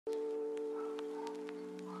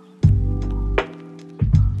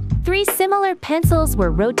three similar pencils were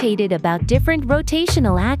rotated about different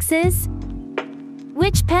rotational axes.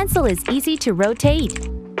 Which pencil is easy to rotate?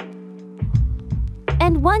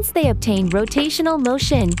 And once they obtain rotational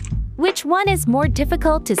motion, which one is more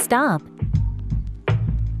difficult to stop?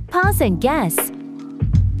 Pause and guess.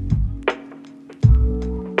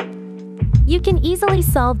 You can easily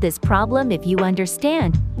solve this problem if you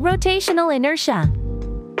understand rotational inertia.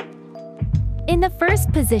 In the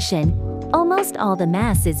first position, almost all the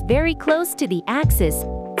mass is very close to the axis,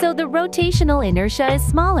 so the rotational inertia is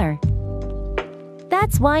smaller.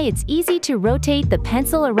 That's why it's easy to rotate the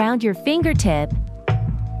pencil around your fingertip.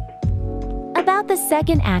 About the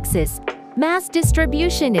second axis, mass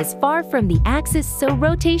distribution is far from the axis, so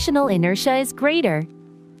rotational inertia is greater.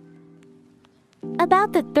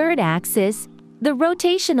 About the third axis, the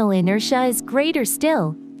rotational inertia is greater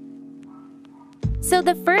still. So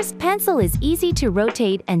the first pencil is easy to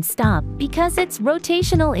rotate and stop because its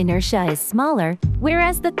rotational inertia is smaller,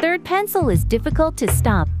 whereas the third pencil is difficult to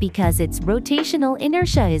stop because its rotational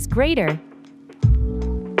inertia is greater.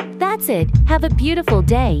 That's it. Have a beautiful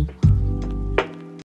day.